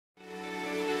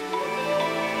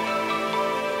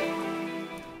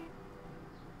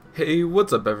Hey,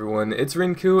 what's up everyone? It's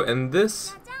Rinku, and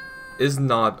this is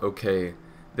not okay.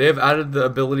 They have added the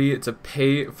ability to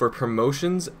pay for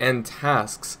promotions and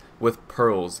tasks with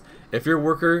pearls. If your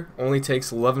worker only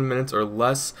takes 11 minutes or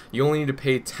less, you only need to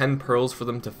pay 10 pearls for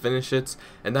them to finish it,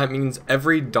 and that means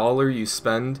every dollar you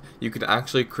spend, you could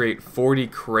actually create 40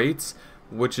 crates,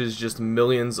 which is just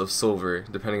millions of silver,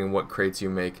 depending on what crates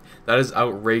you make. That is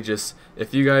outrageous.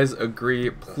 If you guys agree,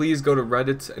 please go to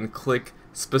Reddit and click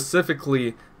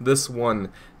specifically this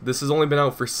one. This has only been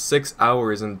out for 6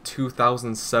 hours and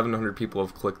 2,700 people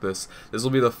have clicked this. This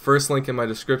will be the first link in my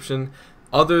description.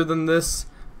 Other than this,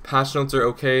 patch notes are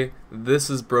okay. This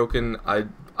is broken.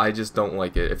 I just don't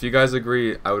like it. If you guys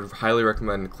agree, I would highly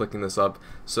recommend clicking this up.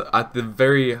 So at the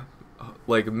very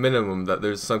minimum that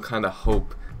there's some kind of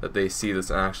hope that they see this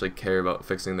and actually care about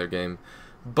fixing their game.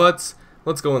 But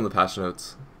let's go in the patch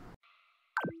notes.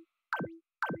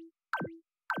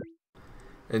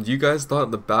 And you guys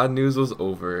thought the bad news was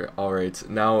over. Alright,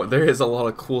 now there is a lot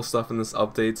of cool stuff in this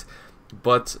update,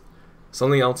 but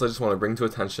something else I just want to bring to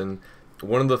attention.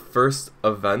 One of the first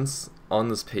events on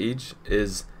this page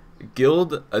is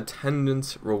Guild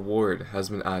Attendance Reward has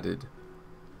been added.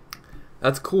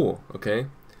 That's cool, okay?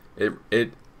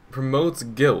 It promotes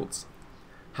guilds.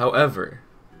 However,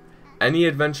 any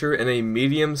adventurer in a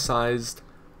medium-sized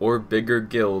or bigger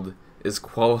guild is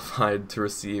qualified to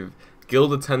receive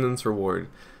Guild Attendance Reward.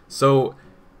 So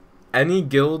any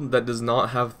guild that does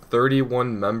not have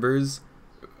 31 members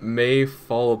may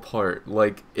fall apart.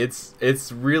 Like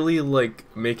it's really like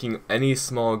making any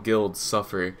small guild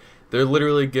suffer. They're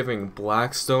literally giving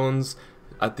Blackstones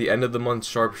at the end of the month,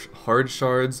 hard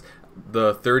shards.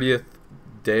 The 30th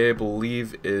day, I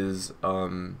believe, is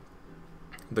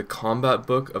the combat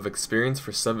book of experience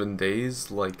for 7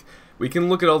 days. Like, we can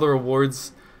look at all the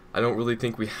rewards. I don't really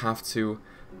think we have to,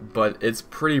 but it's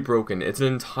pretty broken. It's an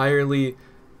entirely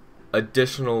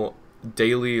additional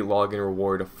daily login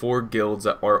reward for guilds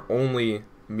that are only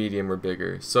medium or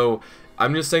bigger. So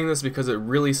I'm just saying this because it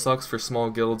really sucks for small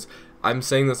guilds. I'm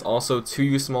saying this also to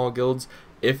you small guilds.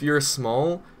 If you're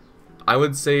small, I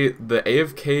would say the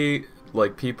AFK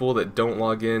people that don't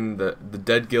log in, the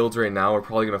dead guilds right now are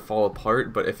probably going to fall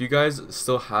apart. But if you guys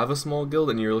still have a small guild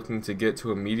and you're looking to get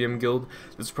to a medium guild,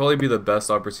 this would probably be the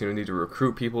best opportunity to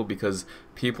recruit people, because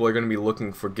people are going to be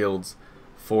looking for guilds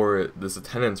for this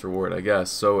attendance reward, I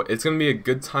guess. So it's going to be a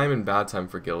good time and bad time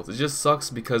for guilds. It just sucks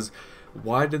because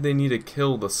why did they need to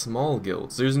kill the small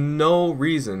guilds? There's no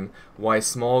reason why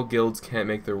small guilds can't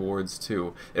make their rewards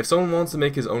too. If someone wants to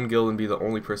make his own guild and be the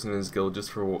only person in his guild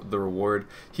just for the reward,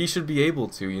 he should be able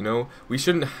to, you know? We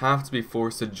shouldn't have to be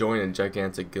forced to join a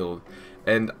gigantic guild.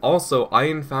 And also, I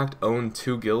in fact own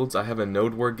 2 guilds. I have a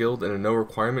node war guild and a no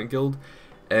requirement guild,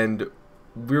 and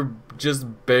we're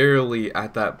just barely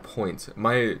at that point.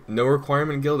 My no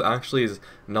requirement guild actually is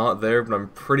not there, but I'm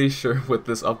pretty sure with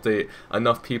this update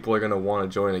enough people are going to want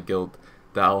to join a guild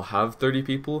that'll have 30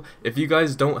 people. If you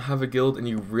guys don't have a guild and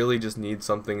you really just need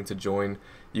something to join,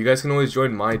 you guys can always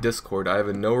join my Discord. I have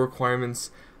a no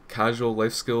requirements casual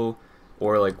life skill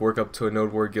or work up to a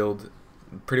node war guild.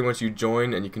 Pretty much you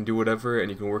join and you can do whatever,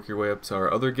 and you can work your way up to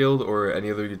our other guild or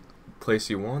any other place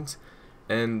you want.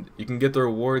 And you can get the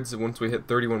rewards once we hit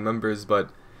 31 members,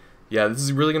 but yeah, this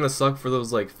is really gonna suck for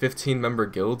those 15 member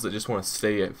guilds that just want to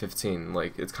stay at 15.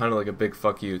 It's kind of like a big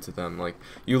fuck you to them.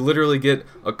 You literally get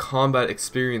a combat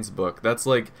experience book. That's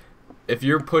if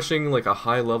you're pushing a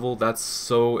high level, that's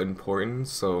so important.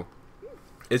 So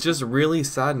it's just really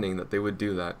saddening that they would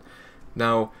do that.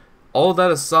 Now, all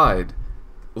that aside,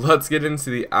 let's get into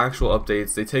the actual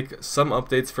updates. They take some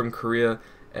updates from Korea,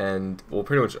 and well,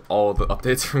 pretty much all the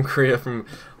updates from Korea from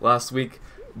last week,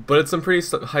 but it's some pretty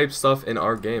hype stuff in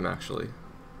our game actually.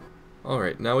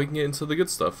 Alright, now we can get into the good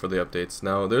stuff for the updates.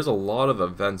 Now there's a lot of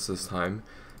events this time.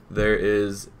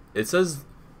 It says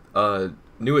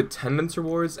new attendance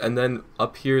rewards, and then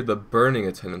up here the burning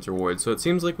attendance rewards. So it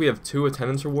seems like we have 2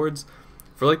 attendance rewards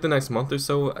for the next month or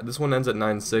so. This one ends at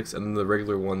 9/6 and then the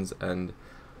regular ones end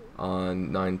on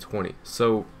 9/20.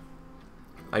 So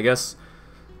I guess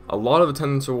a lot of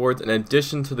attendance rewards in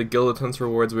addition to the guild attendance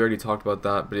rewards. We already talked about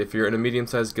that, but if you're in a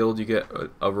medium-sized guild, you get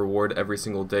a reward every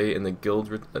single day in the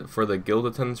guild for the guild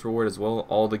attendance reward as well.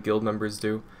 All the guild members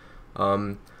do.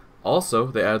 Also,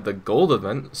 they added the gold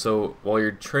event, so while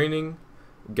you're training,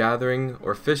 gathering,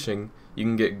 or fishing, you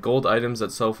can get gold items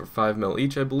that sell for 5 mil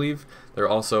each, I believe. They're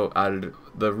also added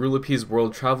the Rulepe's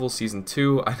World Travel Season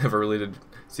 2. I never really did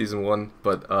Season 1,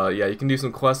 but yeah, you can do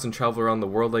some quests and travel around the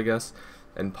world, I guess,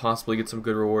 and possibly get some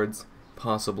good rewards,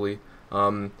 possibly.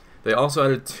 They also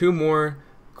added 2 more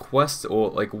quests,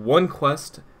 or 1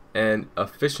 quest and a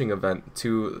fishing event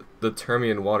to the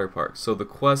Termian Water Park. So the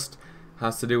quest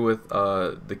has to do with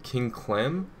the King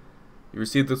Clam. You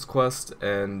receive this quest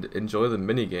and enjoy the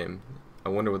minigame. I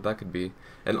wonder what that could be.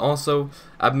 And also,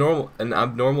 an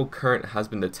abnormal current has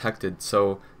been detected,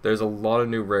 so there's a lot of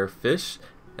new rare fish,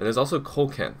 and there's also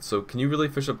coelacanth. So can you really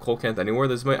fish up coelacanth anywhere?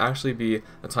 This might actually be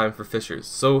a time for fishers.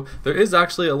 So there is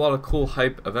actually a lot of cool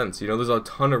hype events. You know, there's a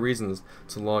ton of reasons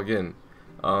to log in.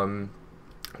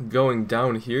 Going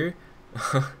down here,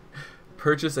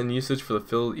 purchase and usage for the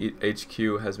Field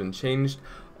HQ has been changed.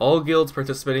 All guilds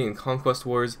participating in Conquest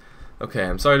Wars. Okay,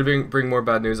 I'm sorry to bring more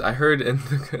bad news. I heard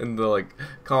in the like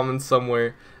comments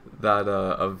somewhere that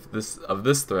of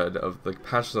this thread, of the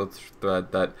patch notes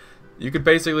thread, that you could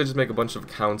basically just make a bunch of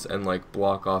accounts and like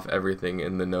block off everything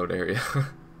in the node area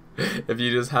if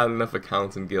you just had enough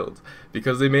accounts in guilds,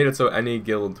 because they made it so any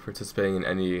guild participating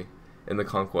in the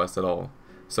conquest at all.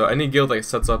 So any guild that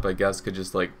sets up, I guess, could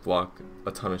just like block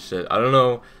a ton of shit. I don't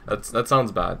know. That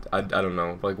sounds bad. I don't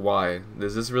know. Like, why?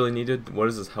 Is this really needed? What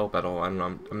does this help at all? I don't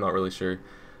know. I'm not really sure.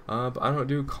 But I don't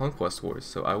do Conquest Wars,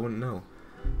 so I wouldn't know.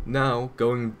 Now,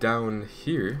 going down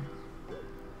here,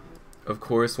 of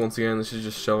course, once again, this is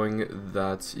just showing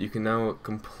that you can now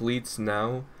complete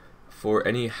now for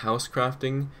any house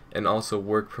crafting and also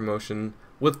work promotion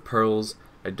with pearls.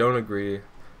 I don't agree.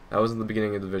 That was in the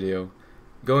beginning of the video.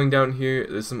 Going down here,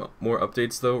 there's some more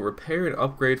updates though. Repair and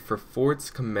upgrade for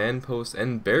forts, command posts,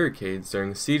 and barricades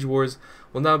during siege wars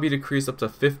will now be decreased up to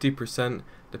 50%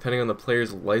 depending on the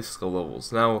player's life skill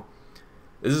levels. Now,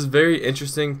 this is very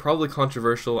interesting, probably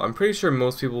controversial. I'm pretty sure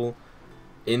most people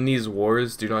in these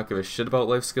wars do not give a shit about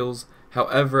life skills.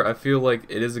 However, I feel like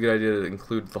it is a good idea to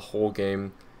include the whole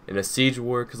game in a siege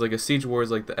war, because like a siege war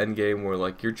is like the end game where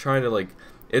like you're trying to like,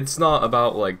 it's not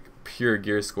about like pure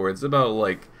gear score, it's about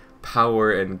like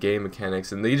power and game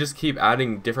mechanics, and they just keep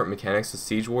adding different mechanics to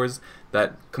siege wars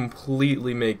that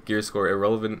completely make gear score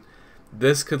irrelevant.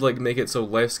 This could like make it so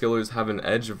life skillers have an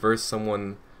edge versus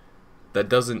someone that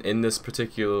doesn't in this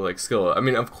particular like skill. I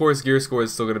mean, of course gear score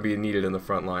is still going to be needed in the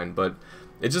front line, but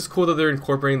it's just cool that they're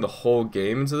incorporating the whole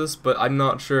game into this. But I'm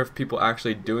not sure if people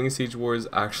actually doing siege wars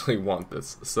actually want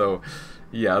this. So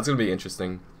yeah, it's going to be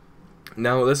interesting.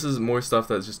 Now, this is more stuff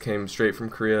that just came straight from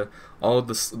Korea. All of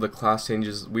the class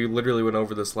changes, we literally went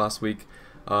over this last week.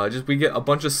 We get a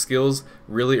bunch of skills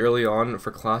really early on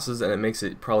for classes, and it makes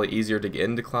it probably easier to get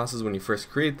into classes when you first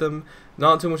create them.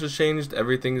 Not too much has changed.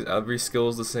 Every skill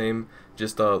is the same.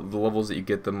 Just the levels that you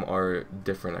get them are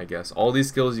different, I guess. All these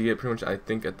skills you get pretty much, I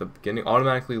think, at the beginning,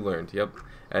 automatically learned. Yep.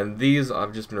 And these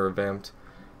have just been revamped.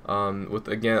 With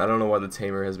again, I don't know why the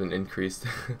tamer has been increased.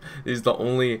 She's the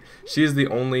only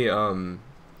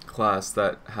class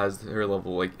that has her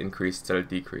level like increased instead of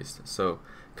decreased. So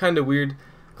kind of weird.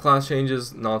 Class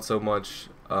changes, not so much.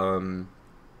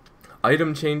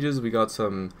 Item changes, we got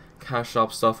some cash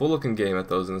shop stuff. We'll look in game at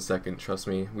those in a second. Trust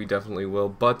me, we definitely will.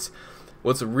 But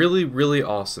what's really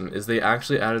awesome is they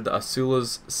actually added the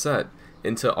Asula's set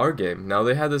into our game. Now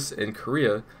they had this in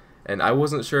Korea, and I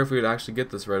wasn't sure if we would actually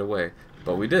get this right away.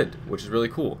 But we did, which is really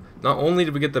cool. Not only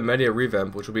did we get the media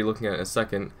revamp, which we'll be looking at in a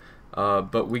second,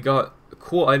 but we got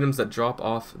cool items that drop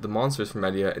off the monsters from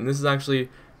media, and this is actually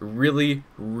really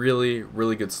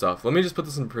good stuff. Let me just put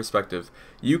this in perspective.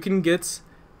 You can get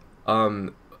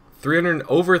over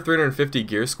 350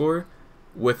 gear score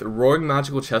with Roaring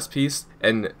Magical Chest Piece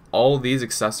and all these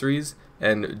accessories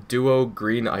and duo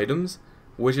green items,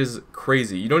 which is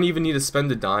crazy. You don't even need to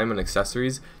spend a dime on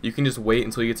accessories. You can just wait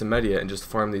until you get to media and just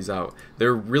farm these out.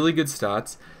 They're really good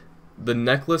stats. The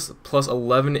necklace plus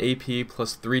 11 AP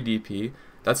plus 3 DP,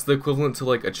 that's the equivalent to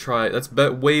like a tri. That's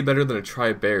way better than a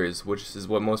tri bears, which is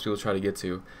what most people try to get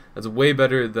to. That's way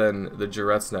better than the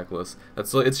Juret's necklace.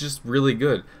 It's just really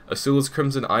good. Asula's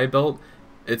Crimson Eye Belt,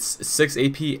 it's 6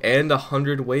 AP and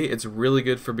 100 weight. It's really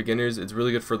good for beginners. It's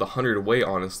really good for the 100 weight,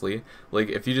 honestly. Like,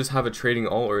 if you just have a trading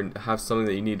alt or have something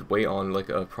that you need weight on, like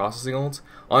a processing alt,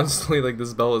 honestly, like,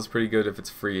 this belt is pretty good if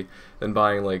it's free than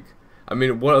buying, like, I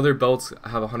mean, what other belts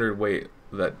have 100 weight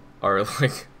that are,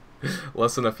 like,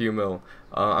 less than a few mil?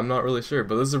 I'm not really sure,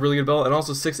 but this is a really good belt. And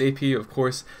also 6 AP, of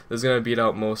course, is going to beat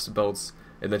out most belts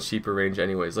in the cheaper range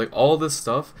anyways. Like, all this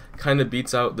stuff kind of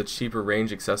beats out the cheaper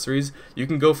range accessories. You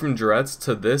can go from Juret's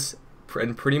to this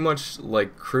and pretty much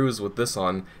like cruise with this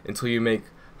on until you make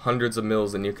hundreds of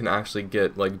mils and you can actually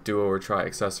get like duo or tri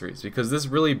accessories, because this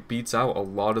really beats out a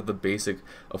lot of the basic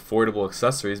affordable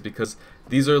accessories because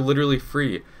these are literally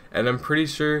free. And I'm pretty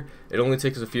sure it only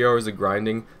takes a few hours of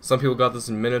grinding. Some people got this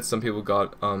in minutes, some people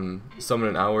got some in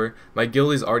an hour. My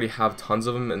guildies already have tons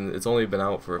of them and it's only been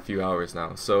out for a few hours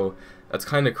now, so that's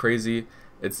kind of crazy.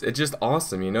 It's just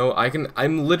awesome, you know.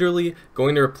 I'm literally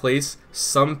going to replace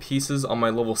some pieces on my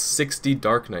level 60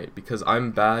 Dark Knight because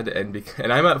I'm bad, and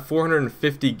I'm at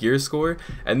 450 gear score,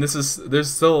 and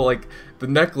there's still like the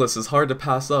necklace is hard to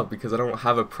pass up because I don't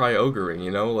have a Pry Ogre ring,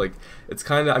 you know. Like it's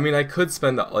kind of, I mean, I could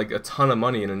spend like a ton of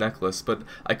money in a necklace, but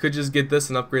I could just get this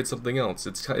and upgrade something else.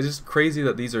 It's just crazy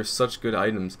that these are such good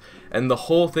items, and the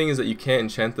whole thing is that you can't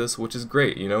enchant this, which is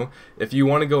great, you know. If you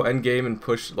want to go end game and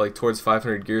push like towards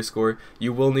 500 gear score,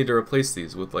 you will need to replace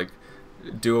these with like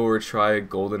duo or tri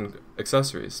golden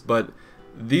accessories, but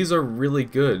these are really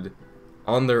good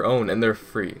on their own and they're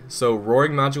free. So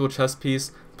roaring magical chest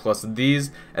piece plus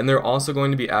these, and they're also going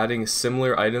to be adding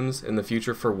similar items in the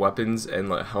future for weapons and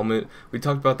like helmet. We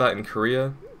talked about that in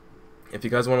Korea if you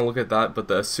guys want to look at that, but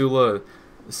the Asula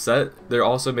set, they're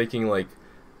also making like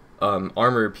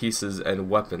armor pieces and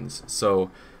weapons.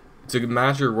 So to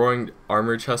match your roaring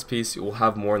armor chest piece, you will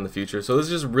have more in the future. So this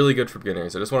is just really good for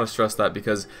beginners. I just want to stress that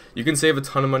because you can save a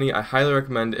ton of money. I highly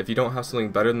recommend, if you don't have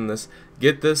something better than this,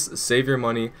 get this, save your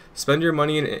money, spend your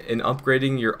money in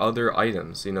upgrading your other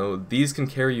items. You know, these can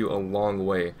carry you a long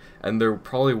way, and they're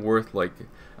probably worth like,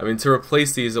 I mean, to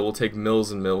replace these, it will take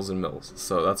mills and mills and mills.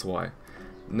 So that's why.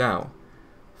 Now,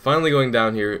 finally going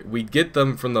down here, we get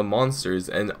them from the monsters,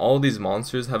 and all these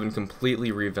monsters have been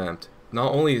completely revamped.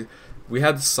 Not only we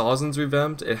had Sazon's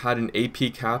revamped, it had an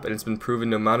AP cap, and it's been proven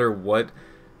no matter what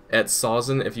at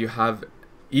Sazon, if you have,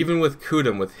 even with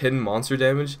Kudum, with hidden monster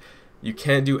damage, you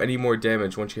can't do any more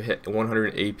damage once you hit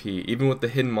 100 AP. Even with the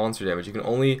hidden monster damage, you can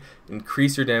only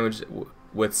increase your damage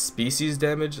with species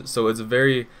damage, so it's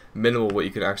very minimal what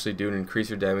you can actually do to increase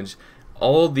your damage.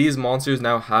 All these monsters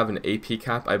now have an AP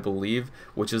cap, I believe,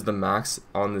 which is the max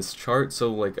on this chart.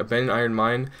 So like Abandoned Iron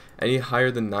Mine, any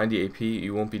higher than 90 AP,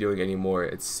 you won't be doing any more,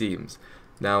 it seems.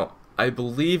 Now, I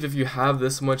believe if you have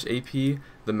this much AP,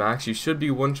 the max, you should be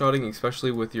one-shotting,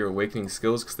 especially with your Awakening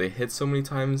skills, because they hit so many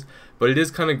times. But it is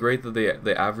kind of great that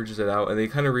they averaged it out, and they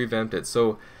kind of revamped it.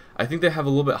 So I think they have a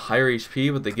little bit higher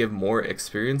HP, but they give more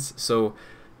experience. So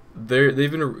they've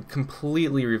been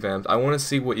completely revamped. I want to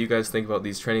see what you guys think about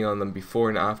these, training on them before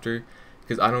and after,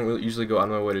 because I don't really usually go out of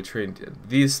my way to train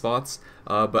these spots,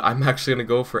 but I'm actually going to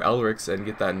go for Elric's and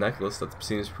get that necklace. That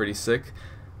seems pretty sick,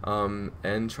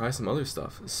 and try some other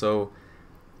stuff. So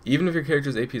even if your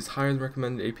character's AP is higher than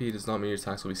recommended AP, does not mean your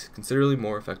attacks will be considerably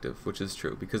more effective, which is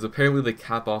true, because apparently they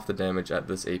cap off the damage at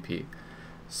this AP.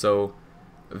 So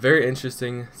very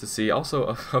interesting to see.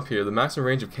 Also up here, the maximum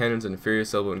range of cannons and inferior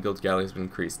sailboat and guild galley has been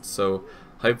increased. So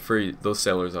hype for those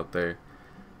sailors out there.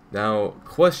 Now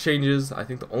quest changes. I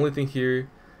think the only thing here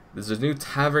is there's a new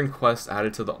tavern quest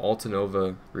added to the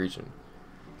Altanova region.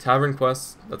 Tavern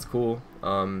quest, that's cool.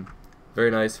 Very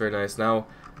nice, very nice. Now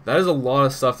that is a lot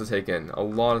of stuff to take in. A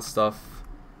lot of stuff.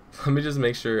 Let me just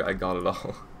make sure I got it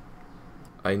all.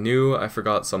 I knew I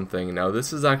forgot something. Now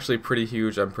this is actually pretty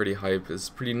huge. I'm pretty hyped. It's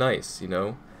pretty nice, you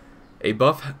know. A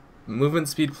buff movement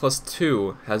speed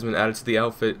 +2 has been added to the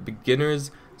outfit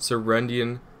Beginner's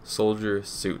Serendian Soldier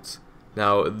Suits.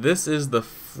 Now this is the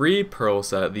free pearl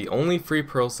set, the only free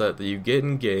pearl set that you get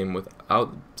in game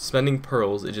without spending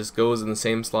pearls. It just goes in the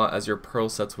same slot as your pearl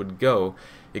sets would go.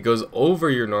 It goes over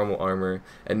your normal armor,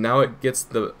 and now it gets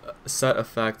the set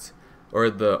effect, or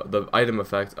the item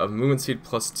effect of movement speed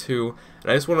 +2,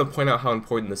 and I just want to point out how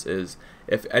important this is.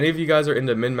 If any of you guys are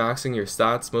into min-maxing your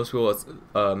stats, most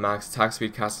people max attack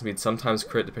speed, casting speed, sometimes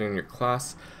crit depending on your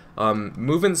class.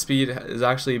 Movement speed has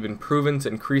actually been proven to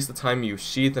increase the time you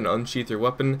sheath and unsheath your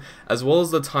weapon, as well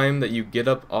as the time that you get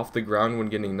up off the ground when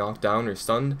getting knocked down or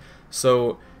stunned.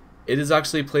 So it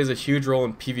actually plays a huge role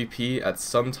in PvP at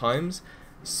some times.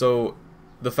 So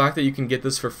the fact that you can get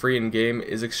this for free in game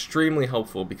is extremely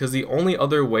helpful, because the only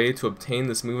other way to obtain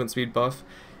this movement speed buff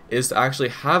is to actually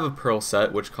have a pearl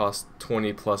set, which costs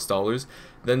 $20+,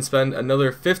 then spend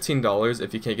another $15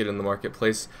 if you can't get it in the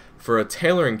marketplace for a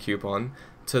tailoring coupon,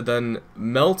 to then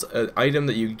melt an item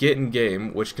that you get in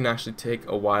game, which can actually take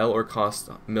a while or cost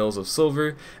mils of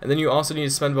silver, and then you also need to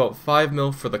spend about 5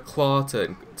 mil for the claw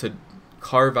to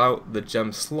carve out the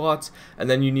gem slot, and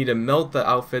then you need to melt the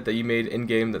outfit that you made in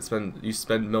game that you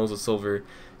spend mils of silver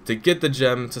to get the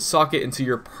gem to sock it into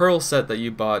your pearl set that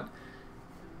you bought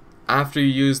after you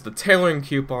use the tailoring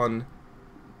coupon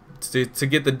to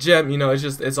get the gem. You know,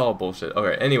 it's all bullshit.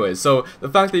 Okay, anyways, so the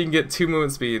fact that you can get 2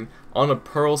 movement speed on a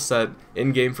pearl set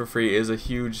in game for free is a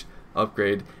huge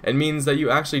upgrade, and means that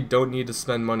you actually don't need to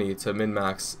spend money to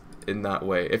min-max in that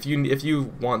way. If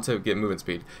you want to get movement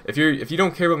speed, if you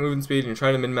don't care about movement speed and you're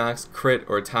trying to min-max crit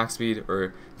or attack speed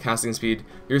or casting speed,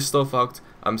 you're still fucked.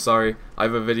 I'm sorry. I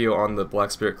have a video on the Black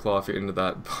Spirit Claw if you're into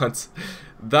that, but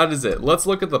that is it. Let's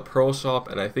look at the pearl shop,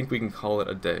 and I think we can call it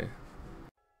a day.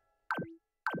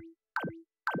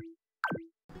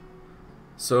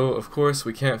 So, of course,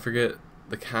 we can't forget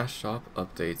the cash shop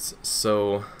updates.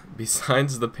 So,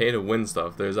 besides the pay to win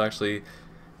stuff, there's actually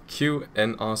cute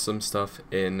and awesome stuff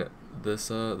in this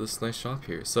this nice shop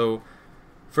here. So,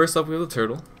 first up we have the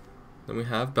turtle, then we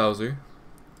have Bowser,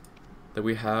 then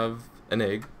we have an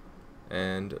egg,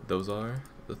 and those are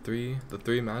the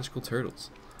three magical turtles.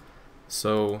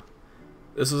 So,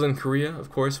 this was in Korea,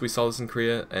 of course, we saw this in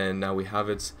Korea, and now we have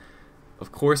it.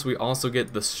 Of course, we also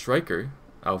get the striker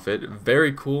outfit,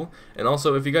 very cool. And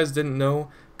also, if you guys didn't know,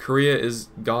 Korea is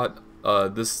got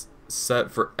this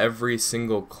set for every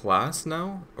single class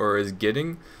now, or is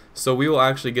getting. So we will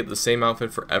actually get the same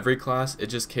outfit for every class. It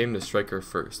just came to striker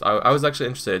first. I was actually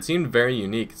interested. It seemed very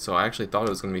unique, so I actually thought it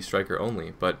was going to be striker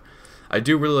only, but I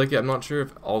do really like it. I'm not sure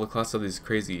if all the classes have these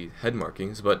crazy head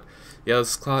markings, but yeah,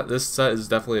 this set is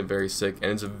definitely very sick,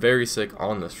 and it's very sick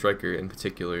on the striker in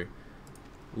particular.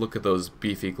 Look at those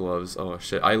beefy gloves. Oh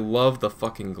shit, I love the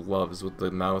fucking gloves with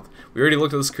the mouth. We already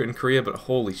looked at this in Korea, but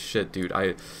holy shit, dude.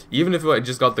 Even if I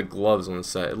just got the gloves on the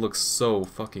set, it looks so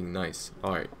fucking nice.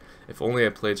 Alright, if only I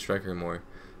played striker more.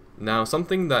 Now,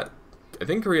 something that I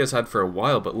think Korea's had for a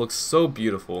while, but looks so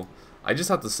beautiful. I just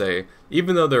have to say,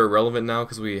 even though they're irrelevant now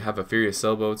because we have a Furious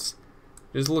sailboats,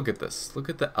 just look at this. Look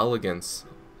at the elegance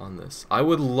on this. I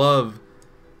would love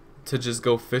to just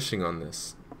go fishing on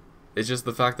this. It's just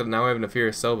the fact that now I have an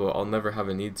Furious sailboat, I'll never have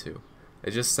a need to.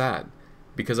 It's just sad.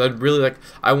 Because I'd really like,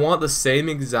 I want the same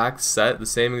exact set, the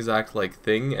same exact like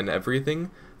thing and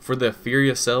everything for the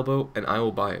Furious sailboat, and I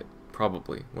will buy it.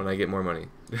 Probably, when I get more money.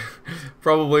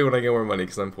 Probably when I get more money,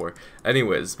 because I'm poor.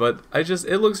 Anyways, but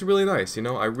it looks really nice, you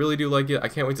know? I really do like it. I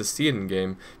can't wait to see it in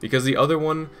game, because the other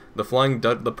one, the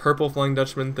purple Flying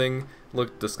Dutchman thing,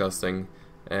 looked disgusting.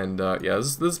 And yeah,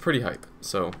 this is pretty hype.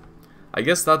 So, I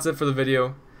guess that's it for the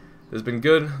video. There's been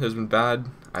good, there's been bad.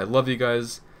 I love you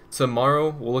guys.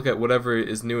 Tomorrow, we'll look at whatever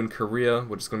is new in Korea,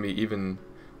 which is going to be even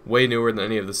way newer than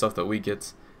any of the stuff that we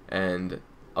get. And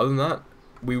other than that,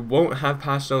 we won't have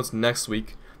patch notes next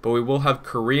week, but we will have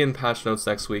Korean patch notes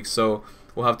next week. So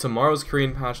we'll have tomorrow's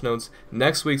Korean patch notes,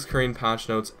 next week's Korean patch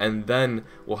notes, and then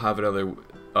we'll have another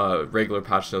regular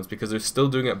patch notes, because they're still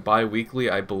doing it bi-weekly,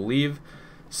 I believe.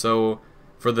 So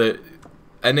for the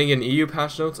NA and EU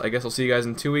patch notes, I guess I'll see you guys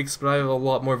in 2 weeks, but I have a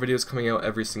lot more videos coming out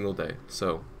every single day.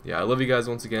 So, yeah, I love you guys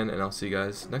once again, and I'll see you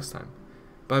guys next time.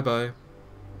 Bye-bye.